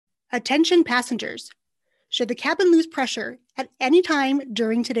Attention passengers. Should the cabin lose pressure at any time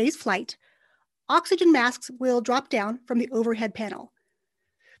during today's flight, oxygen masks will drop down from the overhead panel.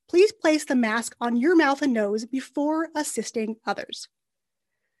 Please place the mask on your mouth and nose before assisting others.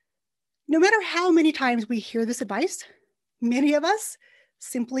 No matter how many times we hear this advice, many of us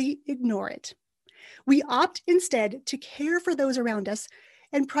simply ignore it. We opt instead to care for those around us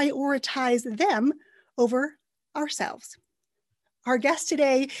and prioritize them over ourselves. Our guest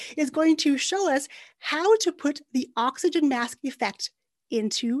today is going to show us how to put the oxygen mask effect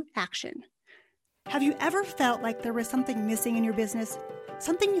into action. Have you ever felt like there was something missing in your business?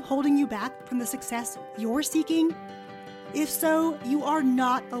 Something holding you back from the success you're seeking? If so, you are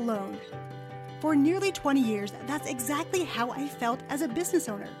not alone. For nearly 20 years, that's exactly how I felt as a business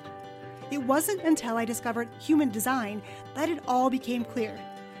owner. It wasn't until I discovered human design that it all became clear.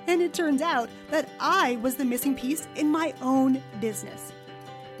 And it turns out that I was the missing piece in my own business.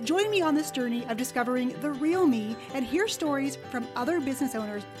 Join me on this journey of discovering the real me and hear stories from other business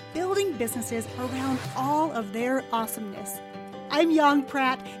owners building businesses around all of their awesomeness. I'm Yang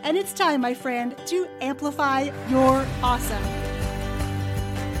Pratt, and it's time, my friend, to amplify your awesome.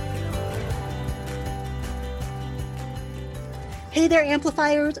 Hey there,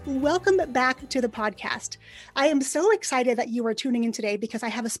 amplifiers. Welcome back to the podcast. I am so excited that you are tuning in today because I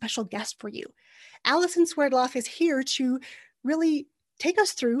have a special guest for you. Allison Swerdloff is here to really take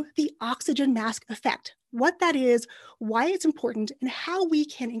us through the oxygen mask effect, what that is, why it's important, and how we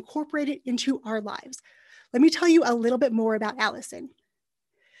can incorporate it into our lives. Let me tell you a little bit more about Allison.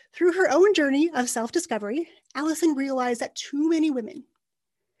 Through her own journey of self-discovery, Allison realized that too many women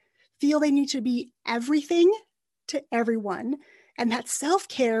feel they need to be everything to everyone, and that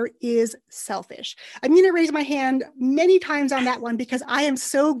self-care is selfish. I'm going to raise my hand many times on that one because I am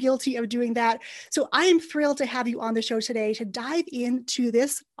so guilty of doing that. So I am thrilled to have you on the show today to dive into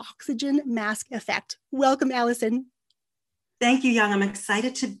this oxygen mask effect. Welcome, Allison. Thank you, Young. I'm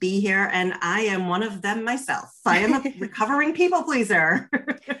excited to be here, and I am one of them myself. I am a recovering people pleaser.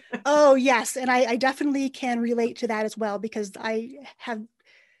 Oh, yes. And I definitely can relate to that as well because I have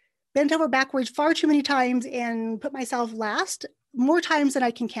bent over backwards far too many times and put myself last more times than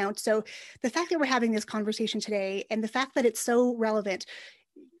I can count. So the fact that we're having this conversation today and the fact that it's so relevant,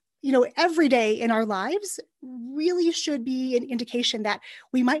 every day in our lives really should be an indication that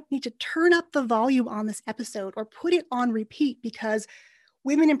we might need to turn up the volume on this episode or put it on repeat because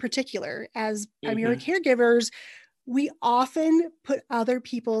women in particular, as primary caregivers, we often put other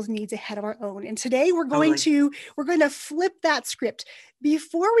people's needs ahead of our own. And today we're going to flip that script.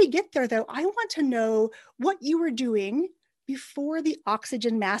 Before we get there though, I want to know what you were doing before the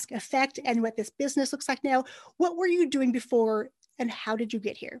oxygen mask effect and what this business looks like now. What were you doing before and how did you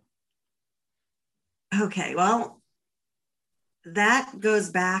get here? Okay, well, that goes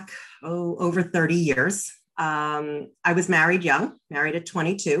back over 30 years. I was married young, married at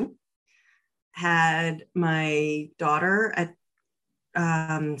 22. Had my daughter at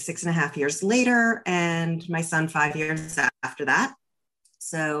 6.5 years later, and my son 5 years after that.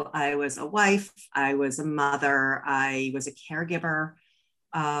 So I was a wife, I was a mother, I was a caregiver.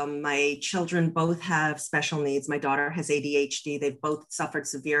 My children both have special needs. My daughter has ADHD. They've both suffered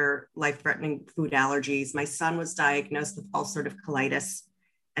severe life-threatening food allergies. My son was diagnosed with ulcerative colitis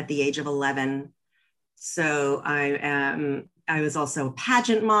at the age of 11. So I was also a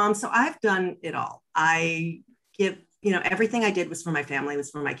pageant mom. So I've done it all. I give, everything I did was for my family,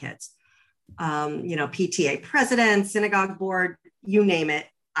 was for my kids. PTA president, synagogue board, you name it,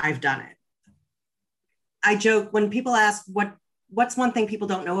 I've done it. I joke when people ask, what's one thing people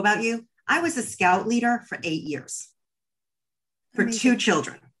don't know about you? I was a scout leader for 8 years for Amazing. 2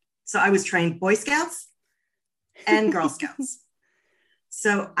 children. So I was trained Boy Scouts and Girl Scouts.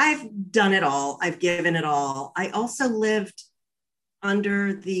 So I've done it all. I've given it all. I also lived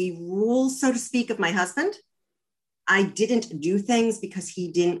under the rules, so to speak, of my husband. I didn't do things because he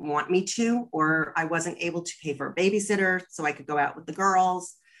didn't want me to, or I wasn't able to pay for a babysitter so I could go out with the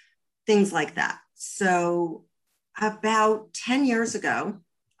girls, things like that. So about 10 years ago,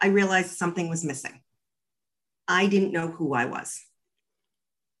 I realized something was missing. I didn't know who I was.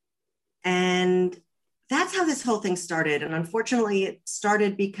 And that's how this whole thing started. And unfortunately, it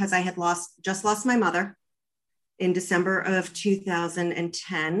started because I had just lost my mother in December of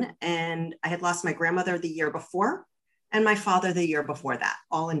 2010. And I had lost my grandmother the year before and my father the year before that,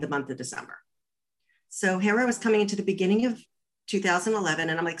 all in the month of December. So here I was coming into the beginning of 2011,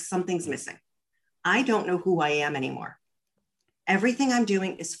 and I'm like, something's missing. I don't know who I am anymore. Everything I'm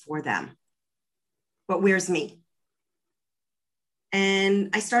doing is for them. But where's me?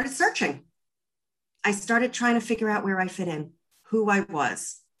 And I started searching. I started trying to figure out where I fit in, who I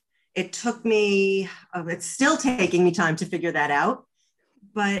was. It took me, it's still taking me time to figure that out.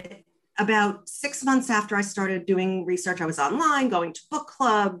 But about 6 months after I started doing research, I was online, going to book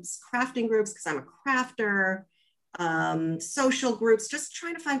clubs, crafting groups, because I'm a crafter, social groups, just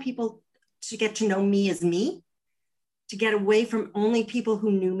trying to find people to get to know me as me, to get away from only people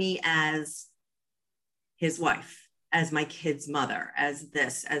who knew me as his wife, as my kid's mother, as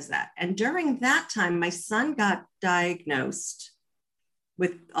this, as that. And during that time, my son got diagnosed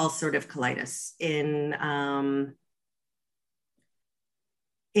with ulcerative colitis in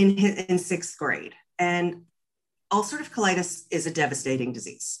sixth grade. And ulcerative colitis is a devastating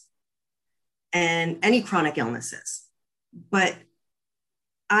disease, and any chronic illnesses. But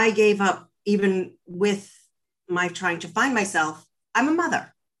I gave up, even with my trying to find myself. I'm a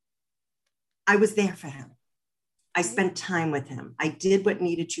mother. I was there for him. I spent time with him. I did what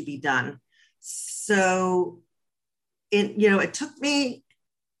needed to be done. So it took me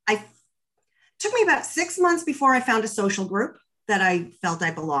about 6 months before I found a social group that I felt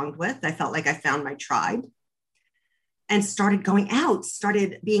I belonged with. I felt like I found my tribe, and started going out,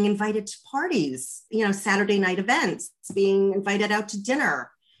 started being invited to parties, Saturday night events, being invited out to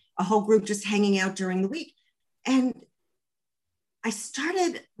dinner, a whole group just hanging out during the week. And I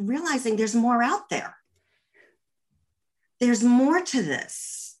started realizing there's more out there. There's more to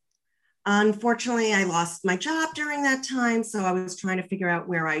this. Unfortunately, I lost my job during that time. So I was trying to figure out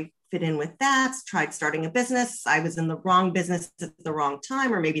where I fit in with that, tried starting a business. I was in the wrong business at the wrong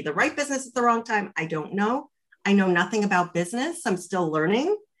time, or maybe the right business at the wrong time. I don't know. I know nothing about business. I'm still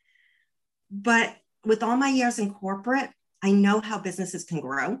learning. But with all my years in corporate, I know how businesses can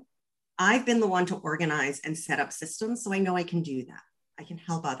grow. I've been the one to organize and set up systems, so I know I can do that. I can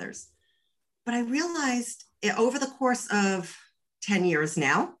help others. But I realized over the course of 10 years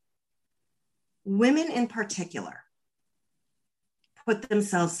now, women in particular put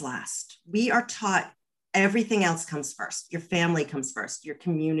themselves last. We are taught everything else comes first. Your family comes first, your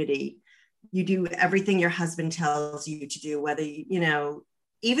community. You do everything your husband tells you to do, whether,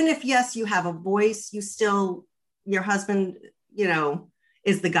 even if, yes, you have a voice, your husband,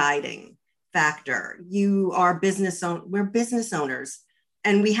 is the guiding factor. We're business owners,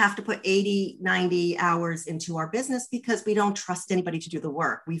 and we have to put 80, 90 hours into our business because we don't trust anybody to do the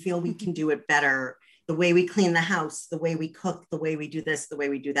work. We feel we can do it better. The way we clean the house, the way we cook, the way we do this, the way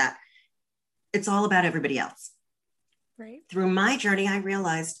we do that. It's all about everybody else. Right. Through my journey, I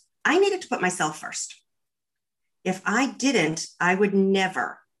realized I needed to put myself first. If I didn't, I would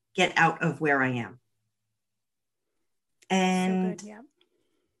never get out of where I am. And so good,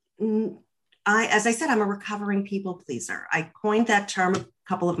 yeah. As I said, I'm a recovering people pleaser. I coined that term a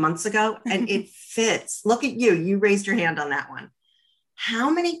couple of months ago, and it fits. Look at you. You raised your hand on that one.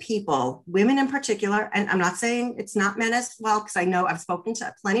 How many people, women in particular, and I'm not saying it's not men as well, because I know I've spoken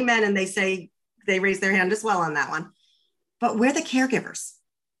to plenty of men and they say they raise their hand as well on that one. But we're the caregivers.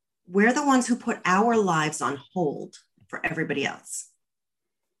 We're the ones who put our lives on hold for everybody else.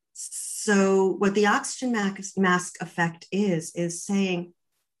 So what the oxygen mask effect is saying,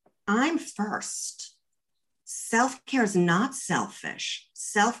 I'm first. Self-care is not selfish.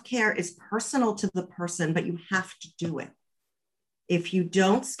 Self-care is personal to the person, but you have to do it. If you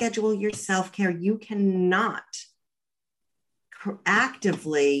don't schedule your self-care, you cannot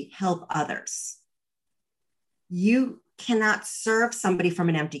actively help others. You cannot serve somebody from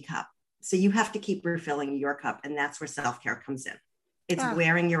an empty cup. So you have to keep refilling your cup. And that's where self-care comes in. It's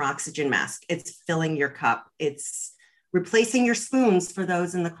wearing your oxygen mask. It's filling your cup. It's replacing your spoons for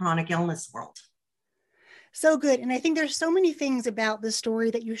those in the chronic illness world. So good. And I think there's so many things about the story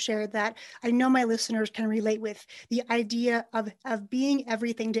that you shared that I know my listeners can relate with. The idea of being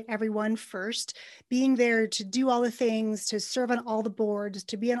everything to everyone first, being there to do all the things, to serve on all the boards,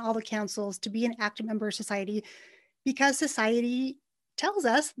 to be on all the councils, to be an active member of society, because society tells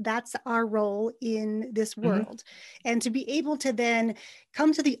us that's our role in this world. And to be able to then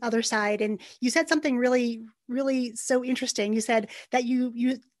come to the other side. And you said something really, really so interesting. You said that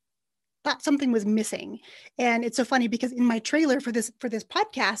you thought something was missing. And it's so funny because in my trailer for this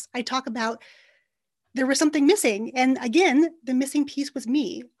podcast, I talk about there was something missing. And again, the missing piece was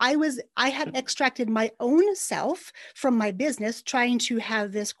me. I had extracted my own self from my business, trying to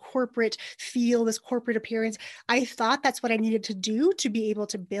have this corporate feel, this corporate appearance. I thought that's what I needed to do to be able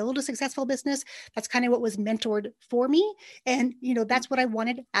to build a successful business. That's kind of what was mentored for me. And, that's what I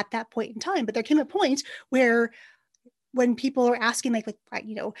wanted at that point in time. But there came a point where when people are asking,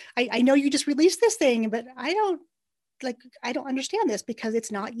 I know you just released this thing, but I don't understand this because it's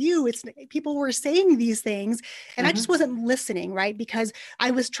not you. It's people were saying these things and I just wasn't listening, right? Because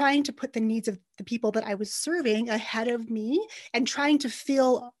I was trying to put the needs of the people that I was serving ahead of me and trying to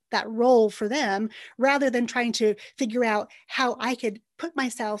fill that role for them, rather than trying to figure out how I could put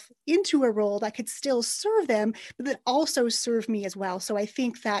myself into a role that could still serve them, but that also serve me as well. So I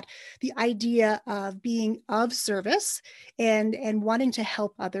think that the idea of being of service and wanting to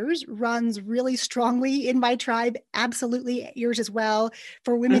help others runs really strongly in my tribe, absolutely yours as well,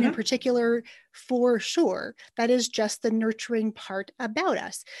 for women in particular, for sure. That is just the nurturing part about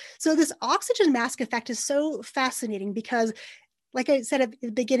us. So this oxygen mask effect is so fascinating because, like I said at the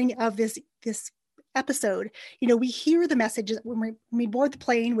beginning of this episode, we hear the messages when we board the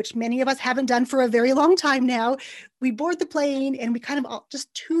plane, which many of us haven't done for a very long time now. We board the plane and we kind of all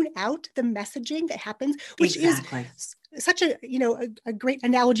just tune out the messaging that happens, which Exactly. is such a great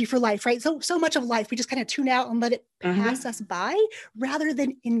analogy for life, right? So much of life we just kind of tune out and let it pass us by, rather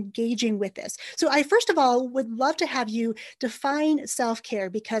than engaging with this. So I first of all would love to have you define self-care,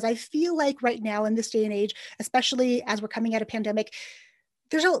 because I feel like right now in this day and age, especially as we're coming out of pandemic,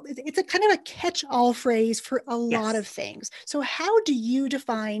 it's a kind of a catch-all phrase for a lot of things. So how do you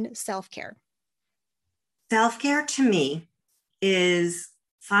define self-care? Self-care to me is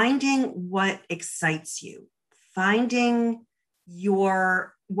finding what excites you, finding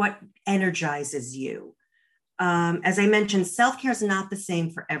what energizes you. As I mentioned, self-care is not the same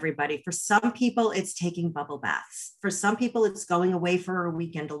for everybody. For some people, it's taking bubble baths. For some people, it's going away for a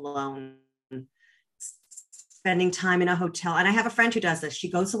weekend alone, spending time in a hotel. And I have a friend who does this.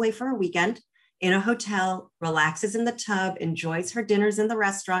 She goes away for a weekend in a hotel, relaxes in the tub, enjoys her dinners in the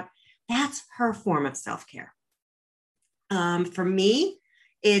restaurant. That's her form of self-care. For me,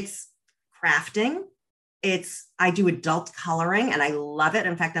 it's crafting. I do adult coloring and I love it.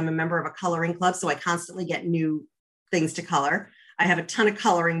 In fact, I'm a member of a coloring club, so I constantly get new things to color. I have a ton of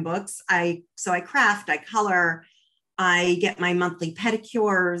coloring books. So I craft, I color, I get my monthly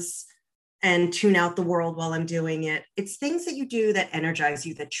pedicures and tune out the world while I'm doing it. It's things that you do that energize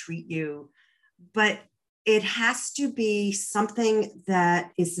you, that treat you, but it has to be something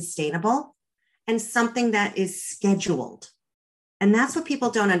that is sustainable and something that is scheduled. And that's what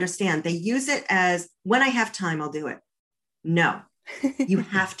people don't understand. They use it as, when I have time, I'll do it. No, you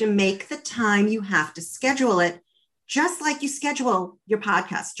have to make the time, you have to schedule it, just like you schedule your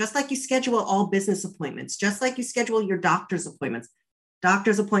podcast, just like you schedule all business appointments, just like you schedule your doctor's appointments.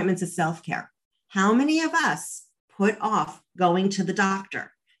 Doctor's appointments is self-care. How many of us put off going to the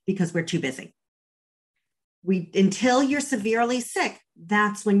doctor because we're too busy? Until you're severely sick,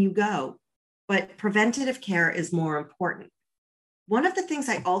 that's when you go. But preventative care is more important. One of the things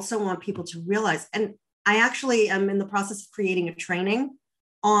I also want people to realize, and I actually am in the process of creating a training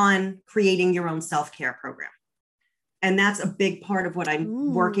on creating your own self-care program. And that's a big part of what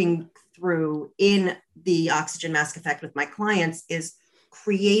I'm working through in the Oxygen Mask Effect with my clients, is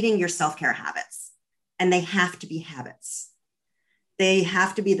creating your self-care habits. And they have to be habits. They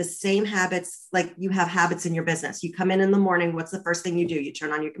have to be the same habits. Like you have habits in your business. You come in the morning, what's the first thing you do? You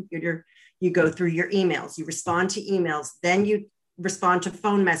turn on your computer, you go through your emails, you respond to emails, then you respond to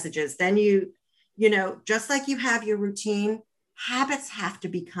phone messages, then you just like you have your routine, habits have to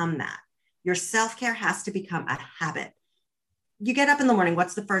become that. Your self-care has to become a habit. You get up in the morning,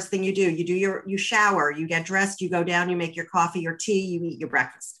 what's the first thing you do? You shower, you get dressed, you go down, you make your coffee or tea, you eat your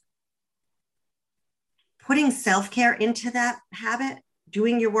breakfast. Putting self-care into that habit,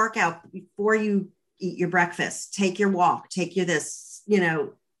 doing your workout before you eat your breakfast, take your walk, take your this,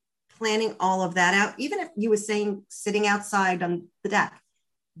 planning all of that out. Even if you were saying sitting outside on the deck,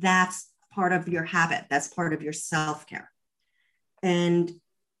 that's part of your habit. That's part of your self-care. And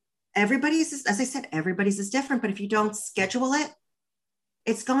everybody's, as I said, everybody's is different, but if you don't schedule it,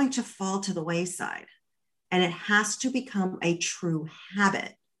 it's going to fall to the wayside. And it has to become a true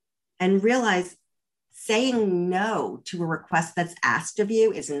habit. And realize saying no to a request that's asked of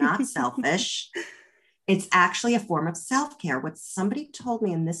you is not selfish. It's actually a form of self-care. What somebody told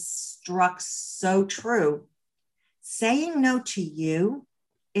me, and this struck so true, saying no to you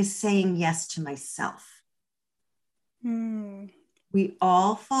is saying yes to myself. We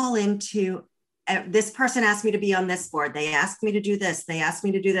all fall into, this person asked me to be on this board. They asked me to do this. They asked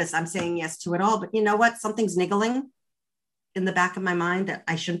me to do this. I'm saying yes to it all. But you know what? Something's niggling in the back of my mind that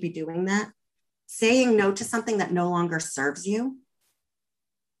I shouldn't be doing that. Saying no to something that no longer serves you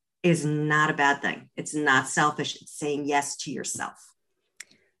is not a bad thing. It's not selfish. It's saying yes to yourself.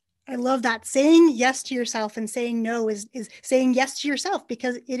 I love that. Saying yes to yourself and saying no is saying yes to yourself,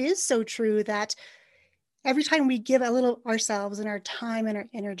 because it is so true that every time we give a little ourselves and our time and our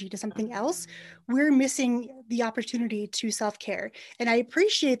energy to something else, we're missing the opportunity to self-care. And I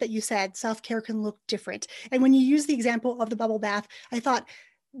appreciate that you said self-care can look different. And when you use the example of the bubble bath, I thought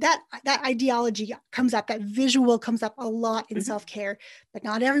that ideology comes up, that visual comes up a lot in self-care, but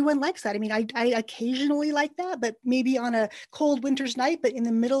not everyone likes that. I mean, I occasionally like that, but maybe on a cold winter's night, but in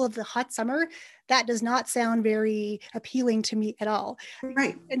the middle of the hot summer, that does not sound very appealing to me at all.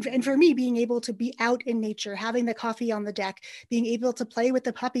 Right. And for me, being able to be out in nature, having the coffee on the deck, being able to play with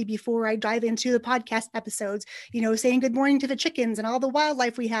the puppy before I dive into the podcast episodes, saying good morning to the chickens and all the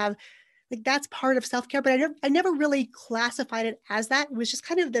wildlife we have, like that's part of self-care, but I never really classified it as that. It was just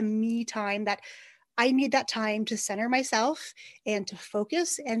kind of the me time that I need, that time to center myself and to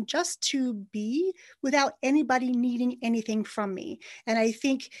focus and just to be without anybody needing anything from me. And I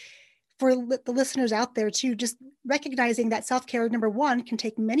think for the listeners out there too, just recognizing that self-care, number one, can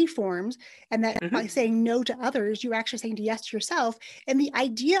take many forms, and that by saying no to others, you're actually saying yes to yourself. And the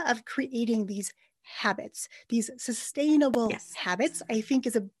idea of creating these habits, these sustainable habits, I think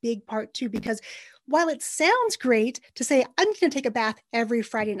is a big part too, because while it sounds great to say, I'm going to take a bath every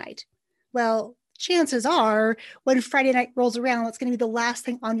Friday night, well, chances are when Friday night rolls around, it's going to be the last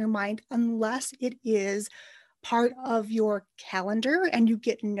thing on your mind, unless it is part of your calendar and you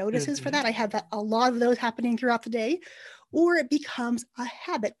get notices for that. I have a lot of those happening throughout the day. Or it becomes a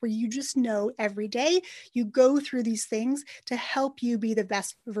habit where you just know every day you go through these things to help you be the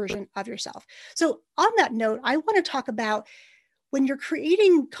best version of yourself. So on that note, I want to talk about when you're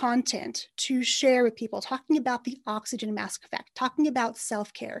creating content to share with people, talking about the oxygen mask effect, talking about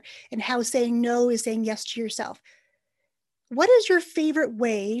self-care and how saying no is saying yes to yourself. What is your favorite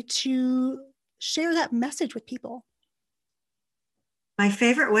way to share that message with people? My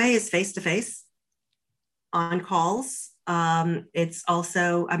favorite way is face-to-face on calls. It's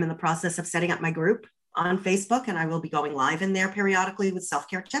also, I'm in the process of setting up my group on Facebook, and I will be going live in there periodically with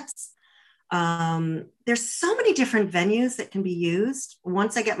self-care tips. There's so many different venues that can be used.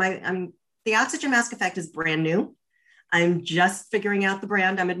 Once I get the Oxygen Mask Effect is brand new. I'm just figuring out the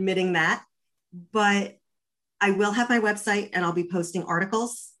brand. I'm admitting that, but I will have my website and I'll be posting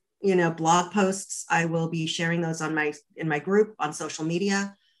articles, blog posts. I will be sharing those in my group on social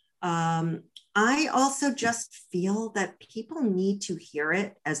media. I also just feel that people need to hear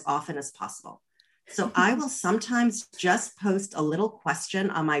it as often as possible. So I will sometimes just post a little question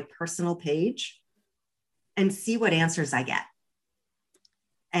on my personal page and see what answers I get.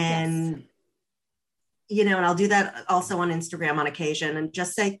 And, and I'll do that also on Instagram on occasion and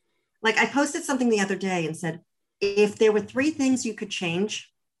just say, like, I posted something the other day and said, if there were 3 things you could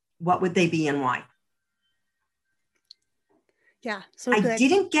change, what would they be and why? Yeah, so good. I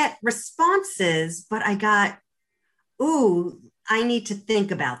didn't get responses, but I got, I need to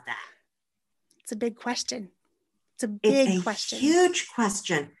think about that. It's a big question. It's a huge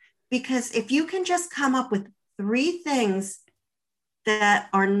question, because if you can just come up with 3 things that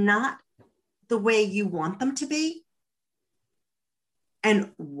are not the way you want them to be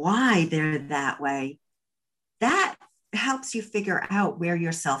and why they're that way, that helps you figure out where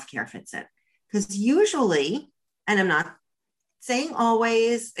your self-care fits in. Because usually, and I'm not saying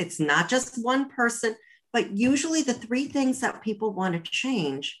always, it's not just one person, but usually the 3 things that people want to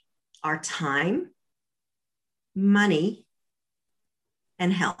change are time, money,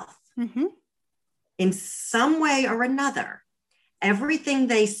 and health. In some way or another, everything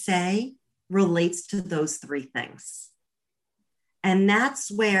they say relates to those 3 things. And that's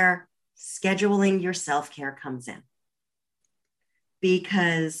where scheduling your self-care comes in.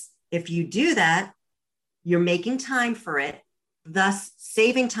 Because if you do that, you're making time for it, thus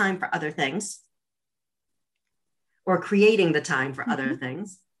saving time for other things, or creating the time for other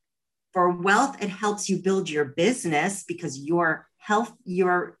things. For wealth, it helps you build your business because your health,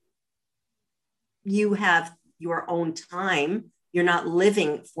 you have your own time. You're not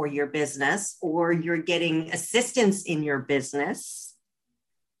living for your business, or you're getting assistance in your business.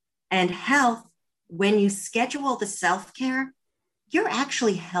 And health, when you schedule the self-care, you're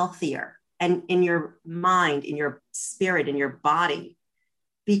actually healthier, and in your mind, in your spirit, in your body,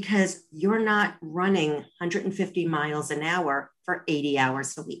 because you're not running 150 miles an hour for 80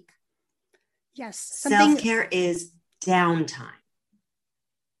 hours a week. Yes. Self-care is downtime.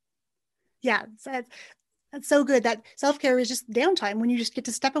 Yeah. That's so good. That self-care is just downtime, when you just get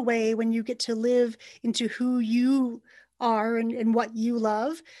to step away, when you get to live into who you are and what you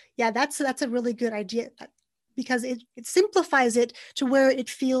love. Yeah, that's a really good idea, because it simplifies it to where it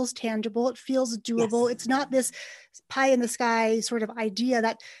feels tangible, it feels doable. It's not this pie in the sky sort of idea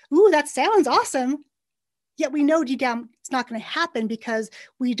that, that sounds awesome, yet we know deep down it's not going to happen because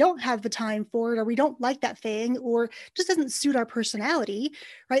we don't have the time for it, or we don't like that thing, or just doesn't suit our personality,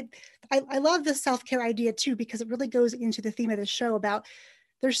 right? I love this self-care idea too, because it really goes into the theme of the show about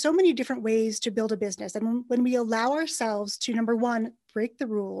there's so many different ways to build a business. And when we allow ourselves to, number one, break the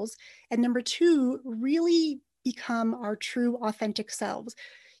rules, and number two, really become our true authentic selves,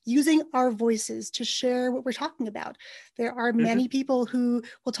 using our voices to share what we're talking about. There are many people who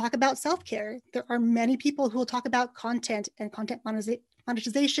will talk about self-care. There are many people who will talk about content and content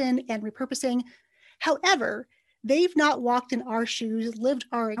monetization and repurposing. However, they've not walked in our shoes, lived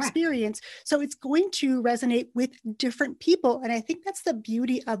our experience. So it's going to resonate with different people. And I think that's the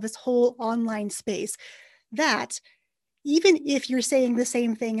beauty of this whole online space, that even if you're saying the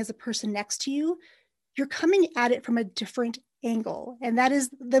same thing as a person next to you, you're coming at it from a different angle. And that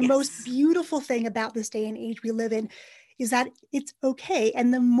is the most beautiful thing about this day and age we live in, is that it's okay.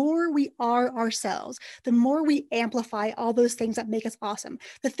 And the more we are ourselves, the more we amplify all those things that make us awesome.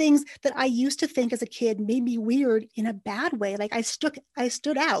 The things that I used to think as a kid made me weird in a bad way. Like I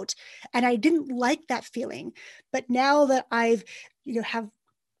stood out and I didn't like that feeling. But now that I've, have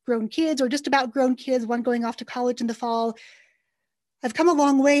grown kids, or just about grown kids, one going off to college in the fall, I've come a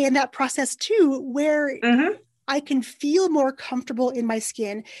long way in that process too, where I can feel more comfortable in my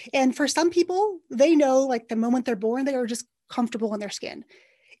skin. And for some people, they know, like the moment they're born, they are just comfortable in their skin.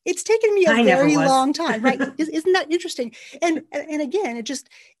 It's taken me a very long time, right? Isn't that interesting? And again,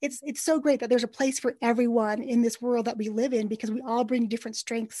 it's so great that there's a place for everyone in this world that we live in, because we all bring different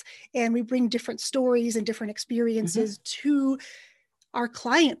strengths and we bring different stories and different experiences to our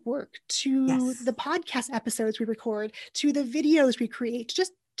client work, to the podcast episodes we record, to the videos we create,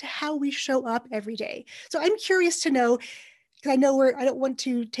 just to how we show up every day. So I'm curious to know, because I know I don't want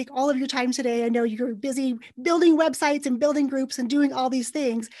to take all of your time today. I know you're busy building websites and building groups and doing all these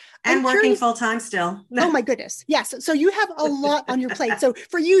things. And working full time still. Oh my goodness. Yes. So you have a lot on your plate. So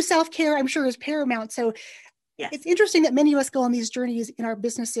for you, self-care, I'm sure, is paramount. So it's interesting that many of us go on these journeys in our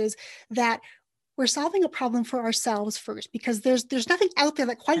businesses, that we're solving a problem for ourselves first, because there's nothing out there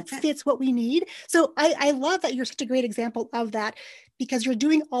that quite fits what we need. So I love that you're such a great example of that, because you're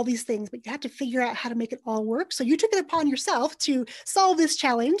doing all these things, but you have to figure out how to make it all work. So you took it upon yourself to solve this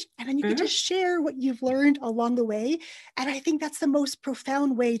challenge, and then you get to share what you've learned along the way. And I think that's the most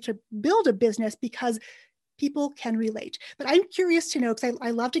profound way to build a business, because people can relate. But I'm curious to know, because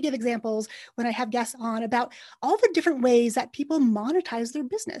I love to give examples when I have guests on, about all the different ways that people monetize their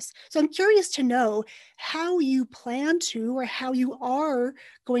business. So I'm curious to know how you plan to, or how you are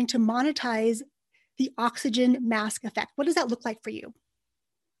going to monetize the oxygen mask effect. What does that look like for you?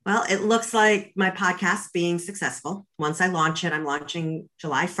 Well, it looks like my podcast being successful. Once I launch it, I'm launching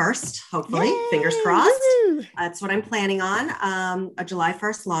July 1st, hopefully. Yay! Fingers crossed. Woo-hoo! That's what I'm planning on, a July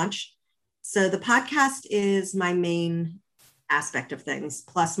 1st launch. So the podcast is my main aspect of things,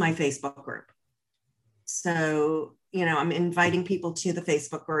 plus my Facebook group. So, I'm inviting people to the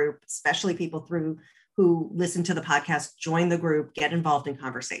Facebook group, especially people who listen to the podcast, join the group, get involved in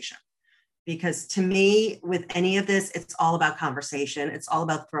conversation. Because to me, with any of this, it's all about conversation. It's all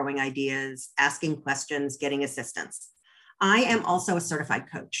about throwing ideas, asking questions, getting assistance. I am also a certified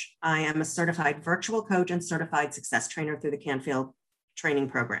coach. I am a certified virtual coach and certified success trainer through the Canfield training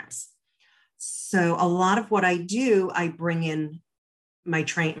programs. So a lot of what I do, I bring in my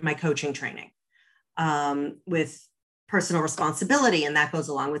coaching training with personal responsibility, and that goes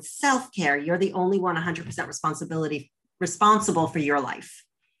along with self-care. You're the only one 100% responsible for your life.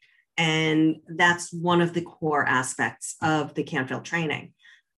 And that's one of the core aspects of the Canfield training.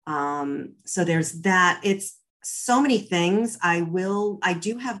 So there's that. It's so many things. I'm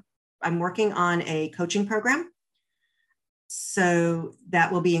working on a coaching program. So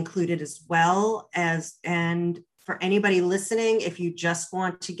that will be included as well as, and for anybody listening, if you just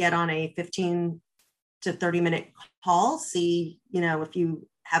want to get on a 15 to 30 minute call, see, if you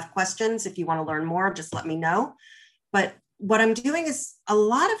have questions, if you want to learn more, just let me know. But what I'm doing is, a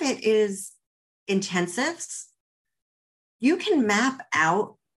lot of it is intensives. You can map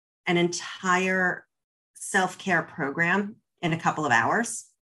out an entire self-care program in a couple of hours.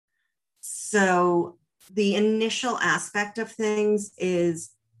 So the initial aspect of things is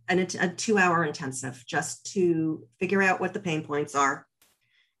a 2-hour intensive, just to figure out what the pain points are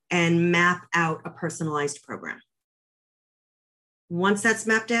and map out a personalized program. Once that's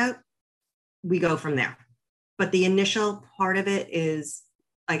mapped out, we go from there. But the initial part of it is,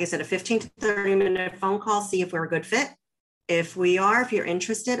 like I said, a 15 to 30 minute phone call, see if we're a good fit. If you're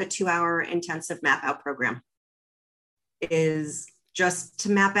interested, a 2-hour intensive map out program is just to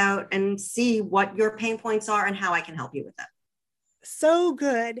map out and see what your pain points are and how I can help you with that. So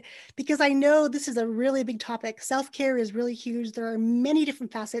good, because I know this is a really big topic. Self-care is really huge. There are many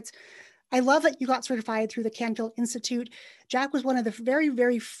different facets. I love that you got certified through the Canfield Institute. Jack was one of the very,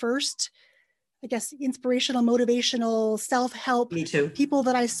 very first I guess, inspirational, motivational, self-help Me too. people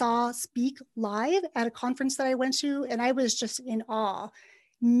that I saw speak live at a conference that I went to. And I was just in awe,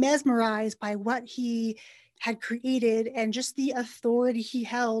 mesmerized by what he had created and just the authority he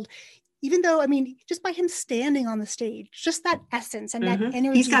held. Even though, I mean, just by him standing on the stage, just that essence and that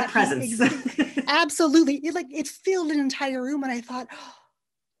energy. He's got that presence. Absolutely. It filled an entire room. And I thought,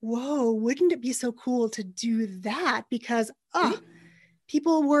 whoa, wouldn't it be so cool to do that? Because,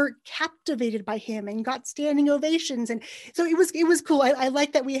 people were captivated by him and got standing ovations. And so it was cool. I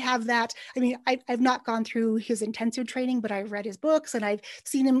like that we have that. I mean, I've not gone through his intensive training, but I've read his books and I've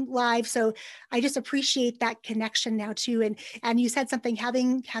seen him live. So I just appreciate that connection now too. And you said something,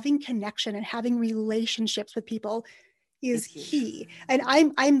 having connection and having relationships with people is key. And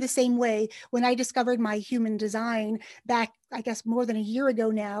I'm the same way. When I discovered my human design back, I guess more than a year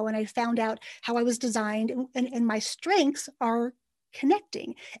ago now, and I found out how I was designed and my strengths are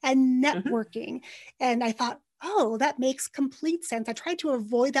connecting and networking. And I thought, oh, that makes complete sense. I tried to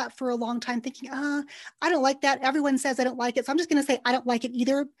avoid that for a long time, thinking, I don't like that. Everyone says I don't like it. So I'm just going to say I don't like it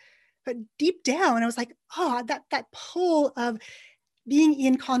either. But deep down, I was like, that pull of being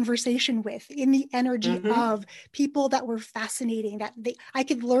in conversation with, in the energy of people that were fascinating, that I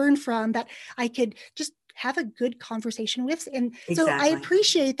could learn from, that I could just have a good conversation with. And so I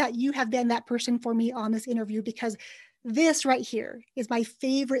appreciate that you have been that person for me on this interview, because this right here is my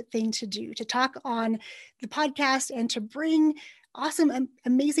favorite thing to do, to talk on the podcast and to bring awesome,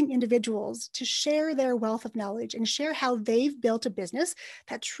 amazing individuals to share their wealth of knowledge and share how they've built a business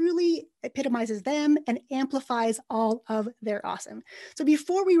that truly epitomizes them and amplifies all of their awesome. So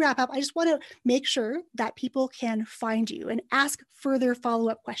before we wrap up, I just want to make sure that people can find you and ask further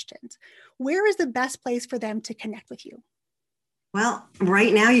follow-up questions. Where is the best place for them to connect with you? Well,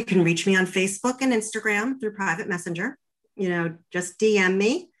 right now you can reach me on Facebook and Instagram through private messenger. Just DM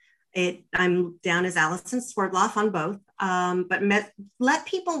me. I'm down as Allison Swerdloff on both. But let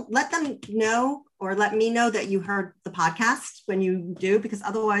them know, or let me know that you heard the podcast when you do, because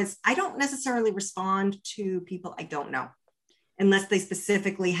otherwise I don't necessarily respond to people I don't know unless they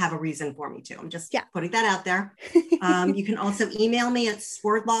specifically have a reason for me to. I'm just putting that out there. You can also email me at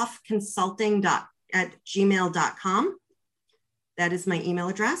swerdloffconsulting@gmail.com. That is my email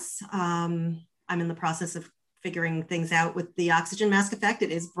address. I'm in the process of figuring things out with the Oxygen Mask Effect. It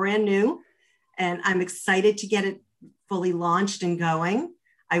is brand new, and I'm excited to get it fully launched and going.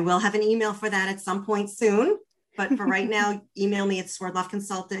 I will have an email for that at some point soon, but for right now, email me at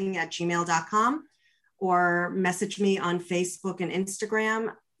swerdloffconsulting@gmail.com or message me on Facebook and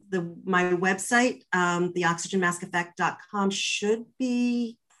Instagram. My website, theoxygenmaskeffect.com, should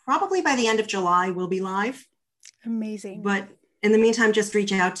be probably by the end of July, will be live. Amazing. But in the meantime, just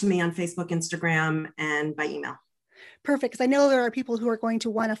reach out to me on Facebook, Instagram, and by email. Perfect. Because I know there are people who are going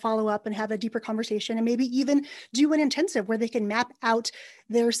to want to follow up and have a deeper conversation, and maybe even do an intensive where they can map out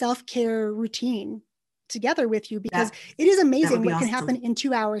their self-care routine together with you, because it is amazing what can happen in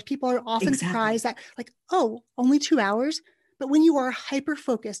 2 hours. People are often surprised that, like, oh, only 2 hours. But when you are hyper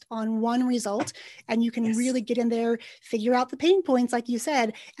focused on one result and you can really get in there, figure out the pain points, like you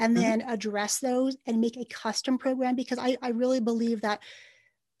said, and then address those and make a custom program, because I really believe that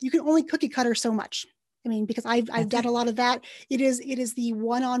you can only cookie cutter so much. I mean, because I've done a lot of that. It is the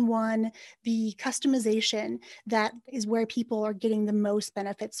one-on-one, the customization that is where people are getting the most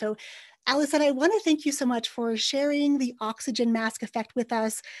benefit. So Allison, I want to thank you so much for sharing the Oxygen Mask Effect with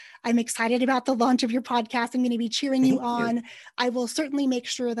us. I'm excited about the launch of your podcast. I'm going to be cheering you on. I will certainly make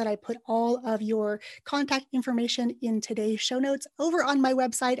sure that I put all of your contact information in today's show notes over on my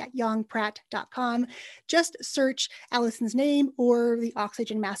website at yongpratt.com. Just search Allison's name or the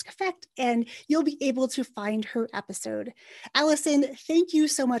Oxygen Mask Effect, and you'll be able to find her episode. Allison, thank you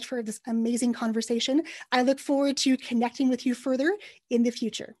so much for this amazing conversation. I look forward to connecting with you further in the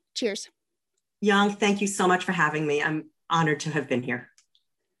future. Cheers. Yang, thank you so much for having me. I'm honored to have been here.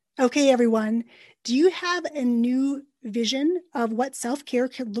 Okay, everyone. Do you have a new vision of what self-care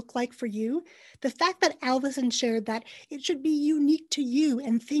could look like for you? The fact that Allison shared that it should be unique to you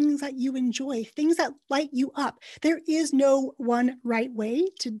and things that you enjoy, things that light you up. There is no one right way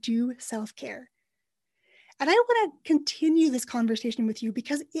to do self-care. And I want to continue this conversation with you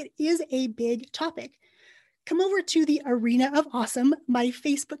because it is a big topic. Come over to the Arena of Awesome, my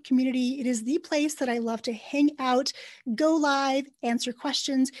Facebook community. It is the place that I love to hang out, go live, answer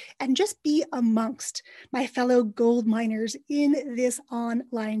questions, and just be amongst my fellow gold miners in this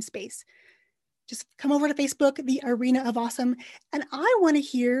online space. Just come over to Facebook, the Arena of Awesome, and I want to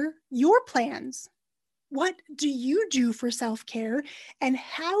hear your plans. What do you do for self-care, and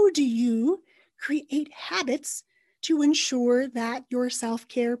how do you create habits to ensure that your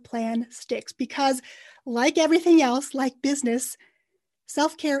self-care plan sticks. Because like everything else, like business,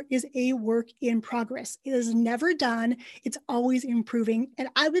 self-care is a work in progress. It is never done. It's always improving. And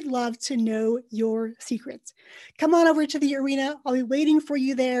I would love to know your secrets. Come on over to the arena. I'll be waiting for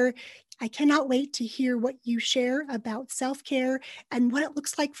you there. I cannot wait to hear what you share about self-care and what it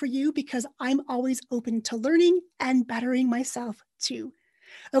looks like for you, because I'm always open to learning and bettering myself too.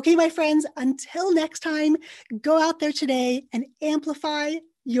 Okay, my friends, until next time, go out there today and amplify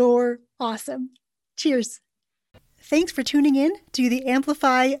your awesome. Cheers. Thanks for tuning in to the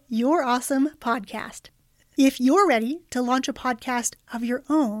Amplify Your Awesome podcast. If you're ready to launch a podcast of your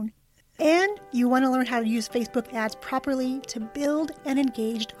own, and you want to learn how to use Facebook ads properly to build an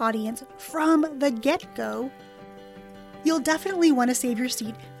engaged audience from the get-go, you'll definitely want to save your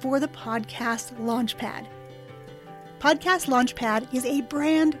seat for the Podcast Launchpad. Podcast Launchpad is a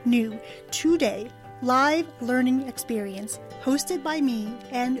brand new 2-day live learning experience hosted by me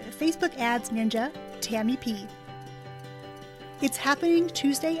and Facebook Ads Ninja, Tammy P. It's happening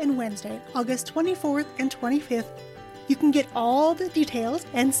Tuesday and Wednesday, August 24th and 25th. You can get all the details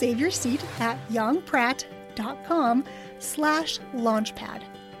and save your seat at youngpratt.com/launchpad.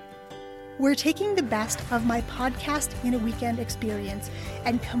 We're taking the best of my podcast in a weekend experience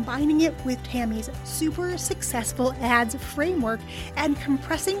and combining it with Tammy's super successful ads framework and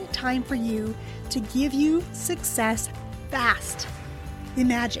compressing time for you to give you success fast.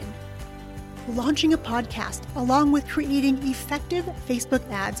 Imagine launching a podcast along with creating effective Facebook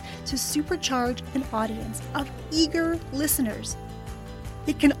ads to supercharge an audience of eager listeners.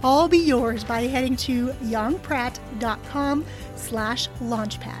 It can all be yours by heading to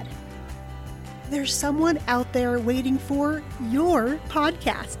youngpratt.com/launchpad. There's someone out there waiting for your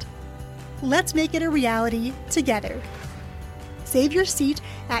podcast. Let's make it a reality together. Save your seat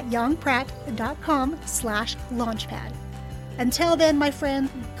at youngpratt.com/launchpad. Until then, my friend,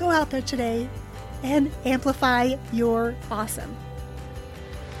 go out there today and amplify your awesome.